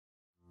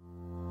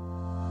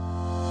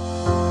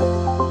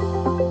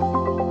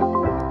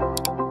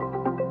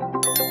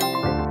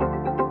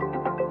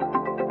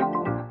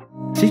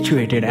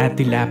Situated at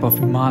the lap of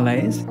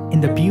Himalayas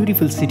in the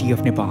beautiful city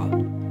of Nepal.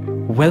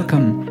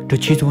 Welcome to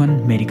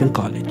Chitwan Medical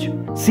College.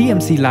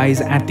 CMC lies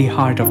at the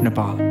heart of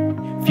Nepal.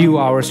 Few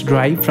hours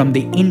drive from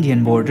the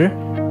Indian border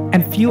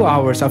and few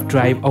hours of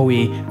drive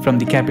away from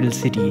the capital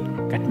city,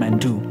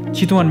 Kathmandu.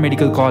 Chitwan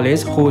Medical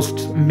College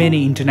hosts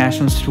many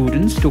international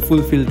students to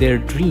fulfill their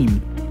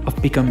dream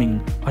of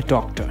becoming a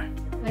doctor.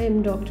 I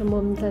am Dr.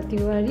 Mamta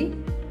Tiwari.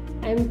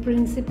 I am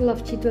principal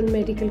of Chitwan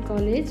Medical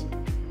College.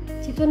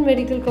 Chitwan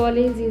Medical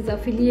College is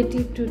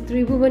affiliated to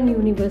Tribhuvan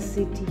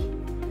University.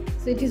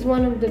 So it is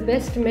one of the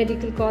best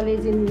medical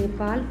colleges in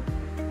Nepal.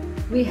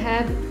 We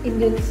have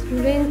Indian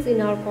students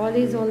in our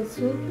college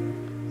also.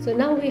 So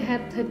now we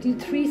have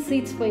 33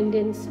 seats for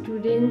Indian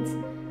students,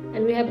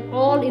 and we have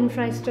all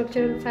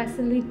infrastructural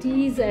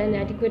facilities and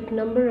adequate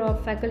number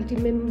of faculty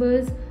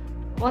members.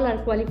 All are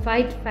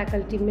qualified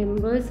faculty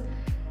members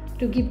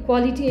to give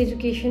quality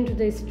education to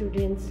the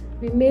students.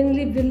 We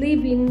mainly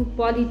believe in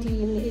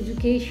quality in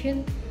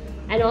education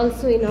and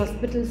also in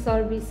hospital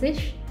services.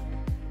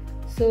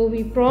 So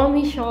we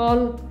promise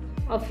all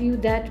of you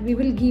that we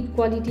will give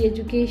quality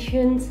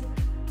educations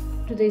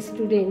to the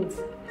students.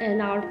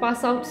 And our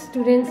pass out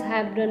students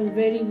have done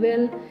very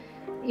well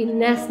in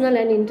national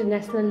and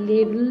international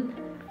level.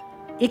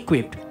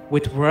 Equipped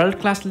with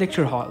world-class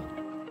lecture hall,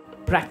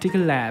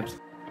 practical labs,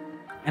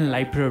 and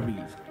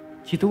libraries,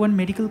 Chitwan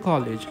Medical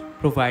College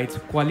provides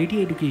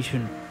quality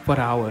education for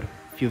our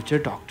future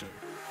doctor.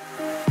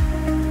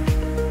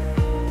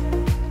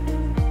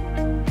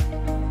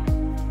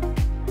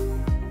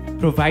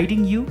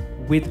 Providing you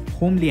with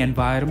homely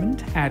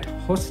environment at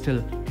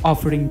hostel,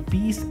 offering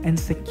peace and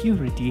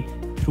security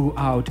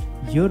throughout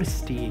your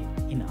stay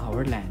in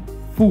our land.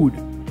 Food,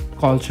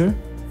 culture,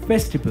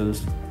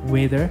 festivals,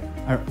 weather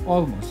are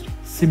almost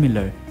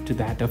similar to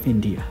that of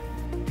India.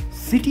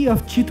 City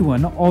of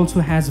Chitwan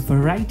also has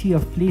variety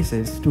of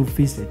places to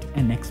visit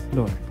and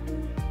explore.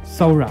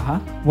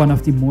 Sauraha, one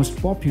of the most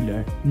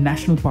popular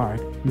national park,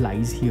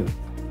 lies here.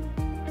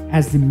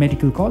 As the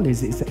medical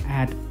college is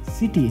at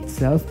city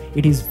itself,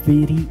 it is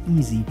very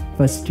easy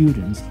for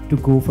students to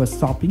go for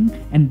shopping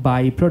and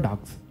buy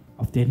products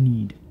of their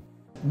need.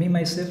 Me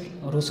myself,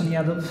 Roshan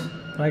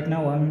Yadav. Right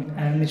now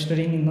I'm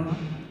studying in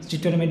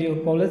Chitwan Medical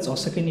College, or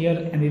second year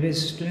MBBS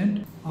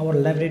student. Our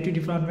laboratory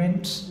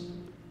department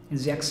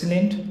is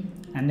excellent,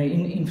 and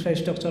in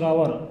infrastructure are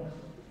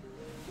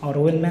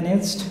well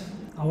managed.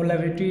 Our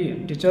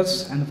laboratory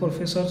teachers and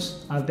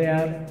professors they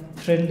are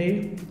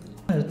friendly.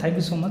 Thank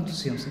you so much,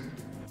 CMC.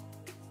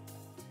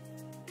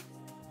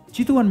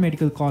 Chitwan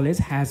Medical College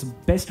has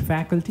best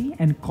faculty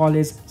and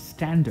college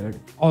standard,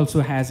 also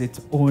has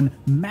its own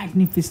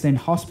magnificent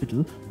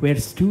hospital where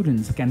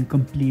students can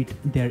complete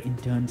their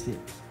internships.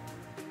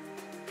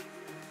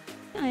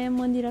 I am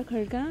Mandira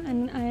Kharka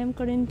and I am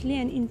currently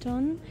an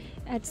intern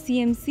at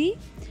CMC.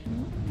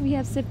 We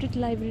have separate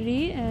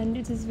library and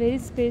it is very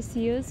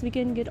spacious. We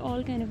can get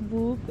all kind of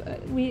book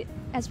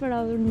as per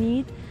our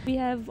need. We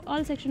have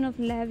all section of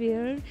lab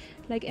here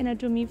like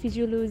anatomy,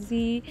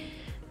 physiology,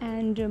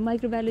 and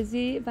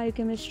microbiology,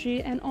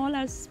 biochemistry, and all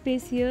are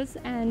spacious,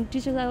 and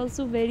teachers are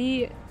also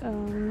very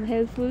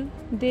helpful.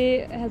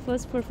 They help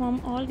us perform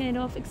all kind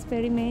of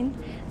experiment.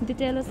 They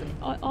tell us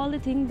all the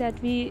things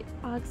that we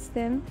ask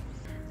them.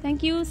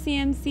 Thank you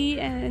CMC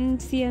and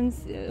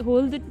CMC,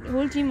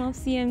 whole team of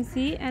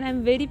CMC, and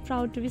I'm very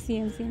proud to be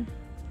CMC.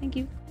 Thank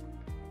you.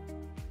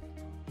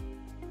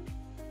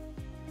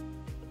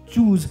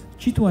 Choose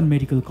Chitwan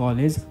Medical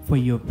College for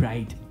your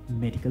bright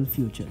medical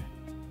future.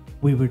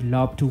 We would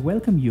love to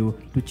welcome you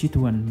to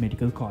Chitwan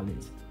Medical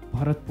College,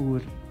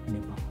 Bharatpur,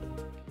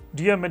 Nepal.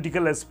 Dear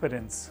medical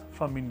aspirants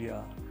from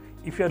India,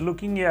 if you are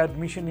looking at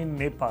admission in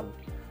Nepal,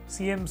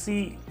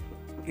 CMC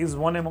is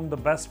one among the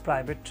best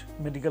private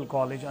medical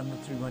college under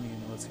Tribhuvan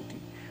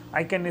University.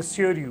 I can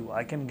assure you,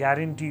 I can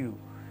guarantee you,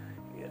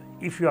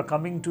 if you are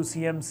coming to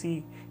CMC,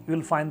 you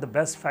will find the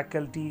best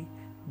faculty,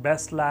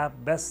 best lab,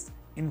 best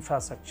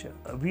infrastructure.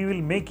 We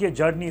will make your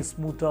journey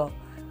smoother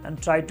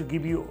and try to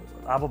give you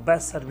our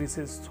best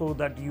services so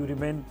that you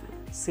remain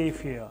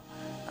safe here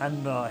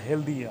and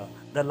healthy here.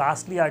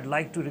 Lastly, I'd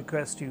like to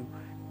request you,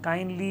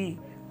 kindly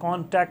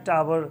contact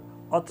our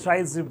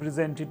authorized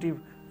representative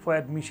for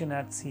admission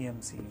at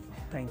CMC.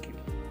 Thank you.